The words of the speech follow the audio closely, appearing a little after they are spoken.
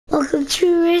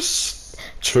true wrestlers.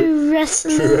 True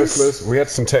wrestlers. We had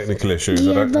some technical issues. Yeah,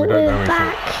 we don't know we're if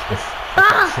back.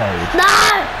 that No!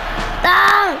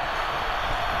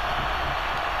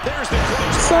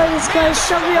 So this guy's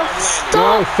shut me off.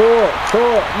 Stop!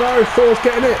 No, Thor's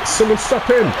getting it. Someone stop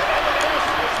him.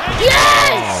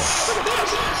 Yes!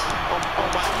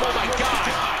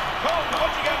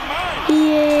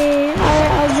 Yeah, I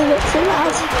was a bit too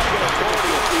loud.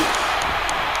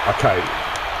 Okay.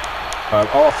 I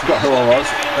forgot who I was.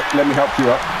 Let me help you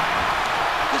up.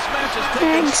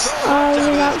 Thanks. I was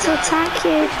about to attack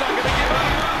you.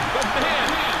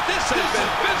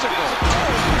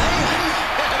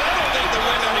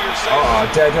 Oh,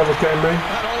 Daredevil's getting me.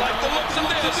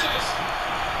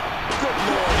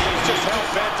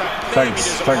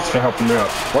 Thanks for helping me out.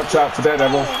 Watch out for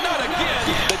Daredevil.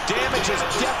 The damage has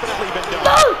definitely been done.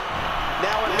 No!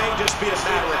 Now it may just be a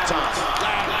matter of time.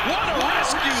 What a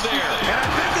rescue there! And I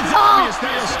think it's obvious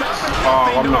that will stop him.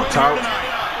 Oh, I'm knocked out.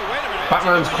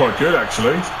 Batman's quite good,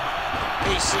 actually.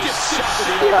 He skips shot to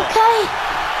the You elbow. okay?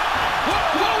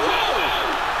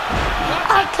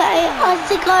 Okay, I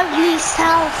think I've least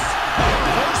health.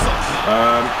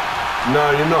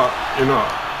 No, you're not. You're not.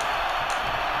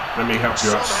 Let me help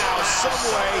you out. Somehow, some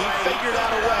way, he figured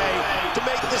out a way to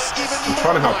make this even more.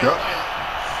 Trying to help you out.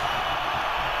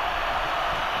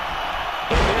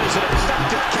 There's an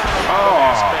effective counter.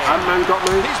 Oh, Ant-Man got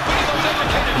me.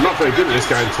 I'm not very good at this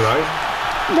game today.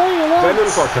 No, you're not.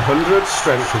 Venom's like 100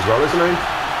 strength as well, isn't he?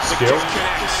 Skill.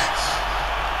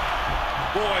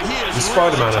 Is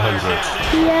Spider-Man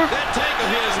 100? Yeah. That tank of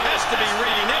his has to be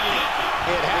reading empty.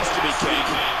 It has to be King.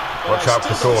 Watch out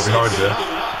for Thor behind you.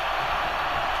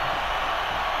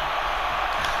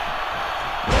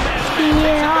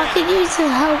 Yeah, I could use some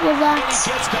help with that.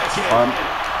 Gets back in.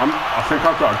 I think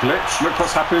I've got a glitch. Look what's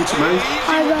happening to me.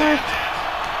 I know.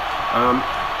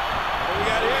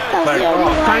 That's the only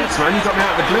way. Thanks, man. You got me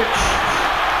out of the glitch.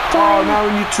 Oh no,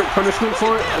 and you took punishment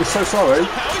for it. I'm so sorry.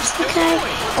 It's okay.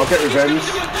 I'll get revenge.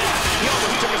 He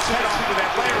almost took his head off with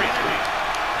that lariat.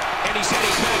 And he's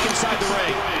heading back inside the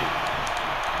ring.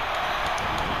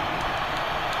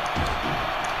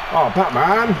 Oh,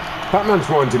 Batman. Batman's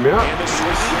winding me up. And the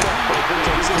swing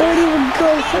takes it. Don't even go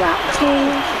for that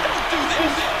tool.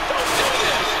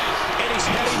 And he's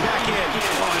heading back in.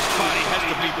 Oh, his body has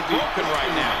to be broken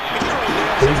right now.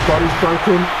 Whose body's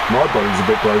broken? My body's a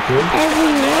bit broken.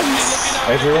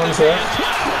 Everyone's here.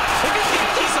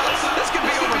 This could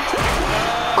be over quick.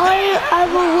 I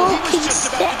am a walking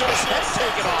stick. His head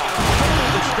taken off.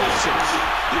 Distraction.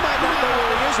 You might not know where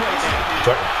he is right now.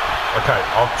 Okay,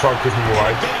 I'll try and keep him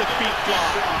away. Then the feet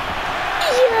flop.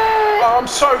 Yeah. Oh, I'm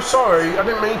so sorry. I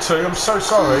didn't mean to. I'm so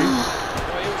sorry. I'm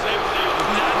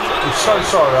so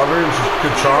sorry. I really was a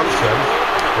good chance then.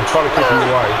 I'm trying to keep him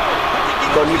away.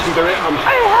 Go on, you can do it.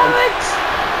 I haven't.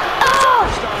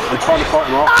 I'm trying to fight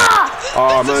him off.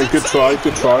 Oh man, good try,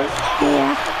 good try.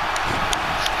 Yeah.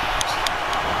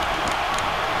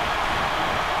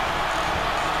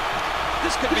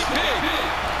 This could be big.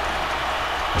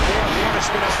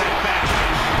 Punishment on that back.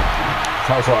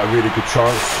 Sounds like a really good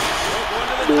chance.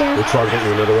 Yeah. We'll try and get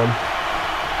you another one.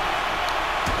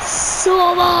 So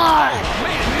am I.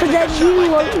 But then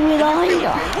you won't win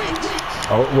either.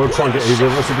 Oh, we'll try and get either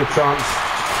of us a good chance.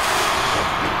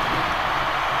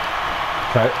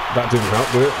 Okay, that didn't help,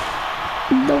 did it?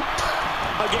 Nope.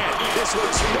 Again, this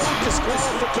was no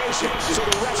disqualification, so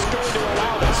the ref's going to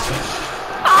allow this.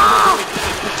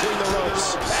 Between the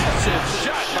ropes. Massive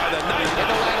shot by the knife. And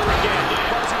the ladder again,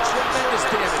 causing tremendous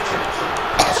damage.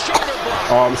 Shoulder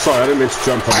block. Oh, I'm sorry, I didn't mean to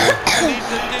jump on you. He needs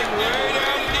to dig way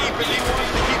down deep if he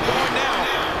wants to keep going now.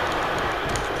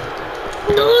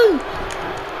 No.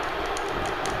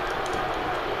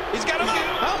 He's got him up.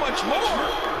 How much more?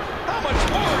 How much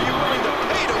more are you willing to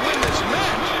pay to win this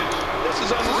match? This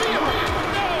is unreal.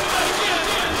 No, not again.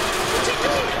 What's he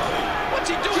doing? What's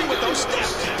he doing with those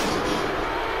steps?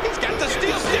 He's got the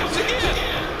steel steps again.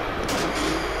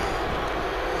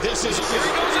 This is Here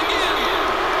he goes again.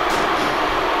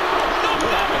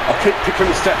 I'll keep picking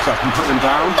the steps up and putting them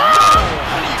down.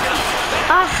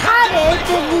 I had it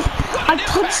and I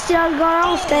punched the other guy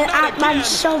off, then Ant-Man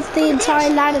shoved the entire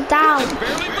ladder down.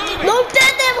 No,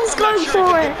 Daredevil's going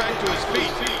for it. Back to his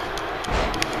feet.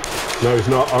 No, he's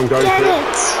not. I'm going Get for it.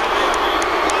 it.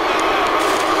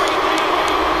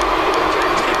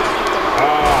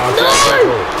 Ah, No!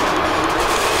 Daredevil.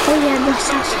 Oh yeah, no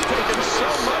sense. Taking so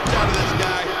much out of this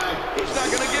guy. He's not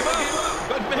going to give up.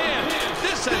 But man,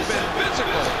 this has been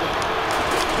physical.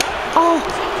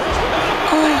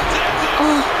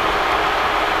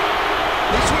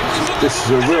 This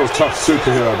is a real tough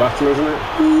superhero battle, isn't it?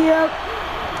 Yep.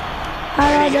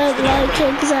 And I don't like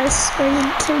it because I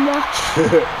scream too much.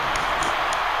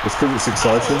 It's because it's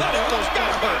exciting.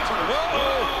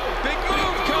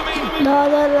 No, I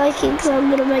don't like it because I'm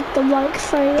going to make the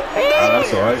microphone.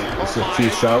 That's alright. It's a few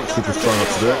shouts, we just try not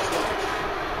to do it.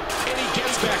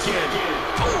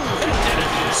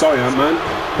 Sorry, Ant-Man,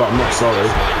 but I'm not sorry.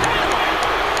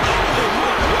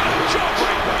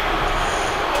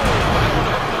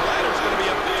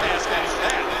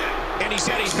 And he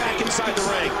said he's back inside the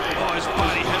ring. Oh, his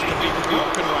body has to be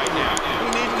broken right now.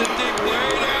 He needs to dig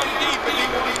way down deep if he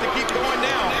wants to keep going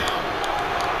down.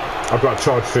 I've got a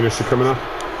charge finisher coming up.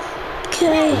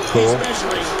 Okay. Cool.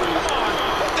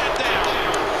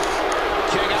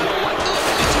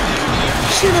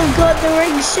 Should have got the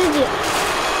ring, shouldn't you?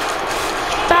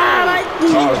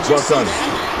 Oh, it's well done.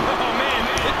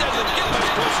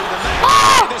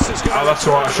 Oh, that's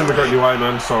alright. I shouldn't have got you away,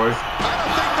 man. Sorry. I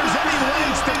don't think there's any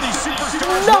lengths that these superstars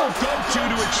will go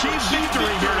to achieve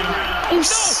victory here tonight. You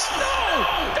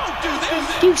don't do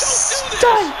this. You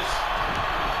stunt.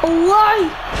 Why?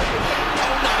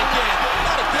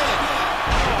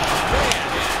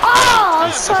 Oh,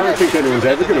 I don't think anyone's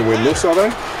ever going to win this, are they?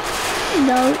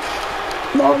 No.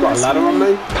 No, I've got a ladder on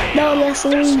me. No, unless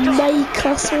we make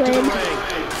us win.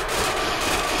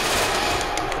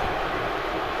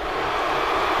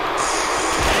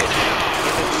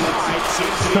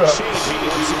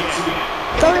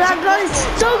 Don't let guys,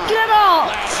 don't get off!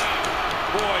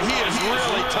 Boy, he is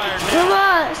really tired now. Come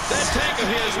on! That tank of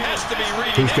his has to be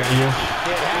reading. Who's getting you?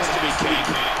 It has to be King.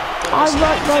 I'm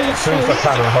not going to As soon as I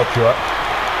can, I'll help you up.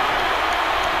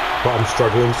 But I'm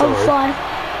struggling, sorry. I'm fine.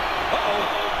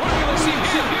 Uh-oh. What are we going to see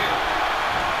here?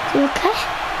 You okay?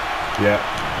 Yeah.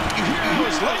 You hear how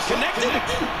his leg connected?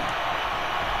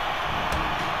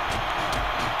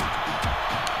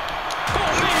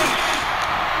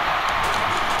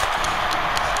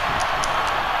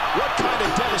 What kind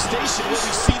of devastation will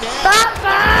we see now?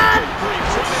 Batman!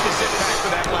 Tremendous impact for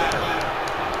that ladder.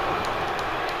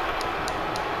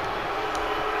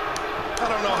 I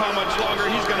don't know how much longer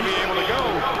he's going to be able to go.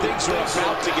 Things are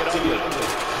about to get ugly. Back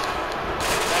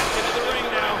into the ring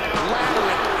now. Ladder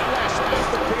and flesh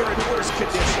both appear in worse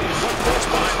condition. What goes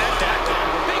behind that tactic?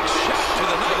 Big shot to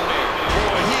the nightmare.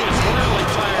 Boy, he is really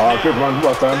tired. Oh, good one.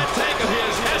 Well done. That tank of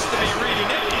his has to be reading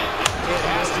it. It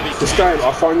has to be. This game,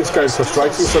 I find this game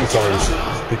frustrating sometimes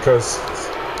because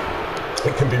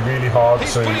it can be really hard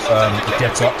to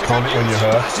get up, can't it, when you're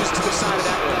hurt?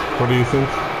 What do you think?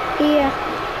 Yeah.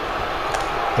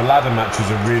 The ladder matches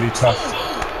are really tough.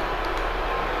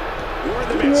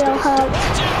 Real hard.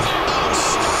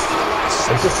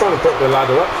 I'm just trying to put the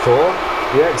ladder up for.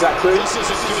 Yeah, exactly. This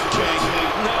isn't good, King.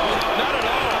 No, not at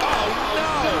all.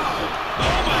 Oh, no.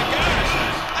 Oh, my gosh.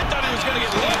 I thought he was going to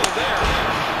get leveled there.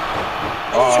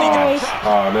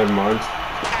 Oh, never mind.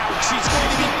 Ouch. He's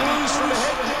going to be bruised from the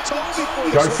head to toe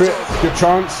before Go for it. Good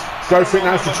chance. Go for it.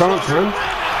 Now's your chance, man.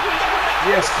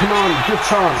 Yes, come on. Good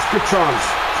chance. Good chance.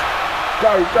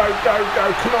 Go, go, go, go.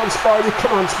 Come on, Spidey.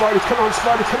 Come on, Spidey. Come on,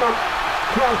 Spidey. Come on.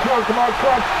 Come on, come on, come on,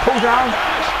 come on. Pull down.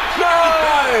 No!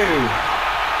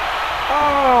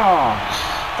 Ah,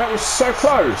 that was so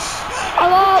close.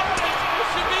 I'm up.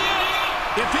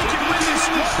 If he can win this,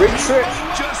 Reach it.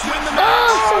 just win the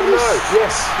Oh, no.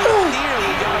 Yes.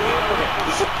 nearly got away from it.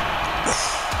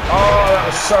 Oh, that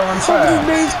was so Somebody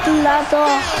unfair. moved the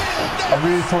ladder. I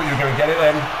really thought you were going to get it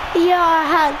then. Yeah, I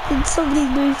had. And somebody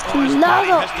moved the His body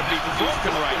ladder. has to be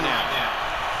broken right now.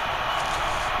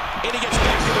 And he gets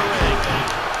back to the ring.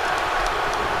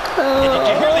 And did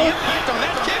you hear the impact on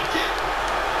that kick?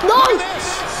 No! Look at this.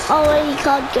 Oh, wait, you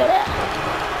can't get it.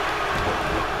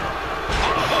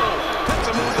 That's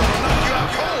a move that'll knock you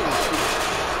out cold.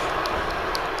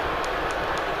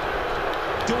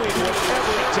 Doing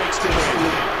whatever it takes to win.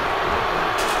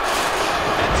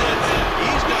 That's it.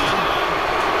 He's done.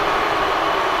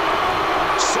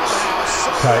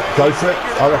 Somehow, Okay, go for it.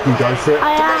 I reckon go for it.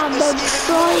 I am, but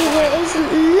trying it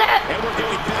isn't let and we're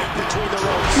going back between the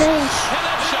ropes. me. And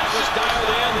that shot was dialed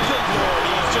in. Good Lord,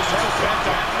 he's just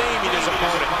hell-bent on naming his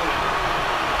opponent.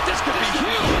 This could be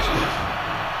huge.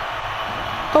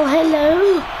 Oh,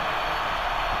 hello.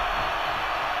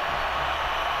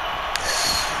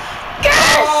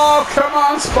 Yes! Oh, come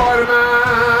on,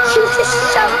 Spider-Man! You just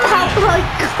jumped out like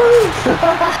cool.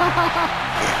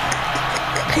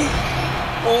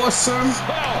 Awesome.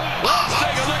 Well, let's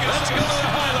take a look at let's go to the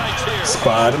highlights here.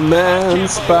 Spider-Man,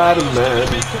 Spider-Man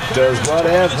does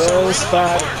whatever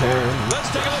Spider can. Let's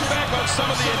take a look back on some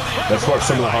of the incredible Let's watch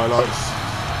some of the highlights.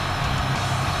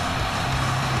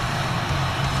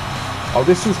 Oh,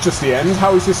 this was just the end.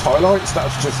 How is this highlights?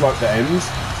 That's just like the end.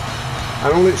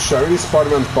 And all it's showing is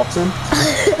Spider-Man's bottom.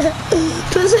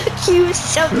 Does it He was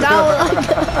so down.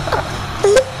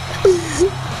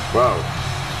 Wow.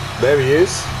 There he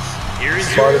is. Here is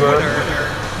your Spider-Man. winner,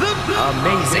 the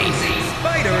Amazing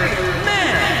Spider-Man.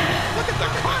 Look at the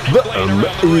The playing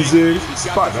around the ring. Amazing He's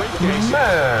got the briefcase.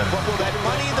 Spider-Man. But will that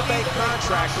Money in the Bank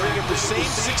contract bring him the same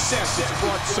success it's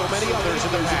brought so many others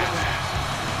in the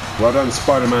past? Well done,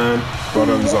 Spider-Man. Well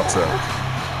done, Zotto.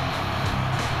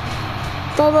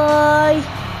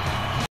 Bye-bye.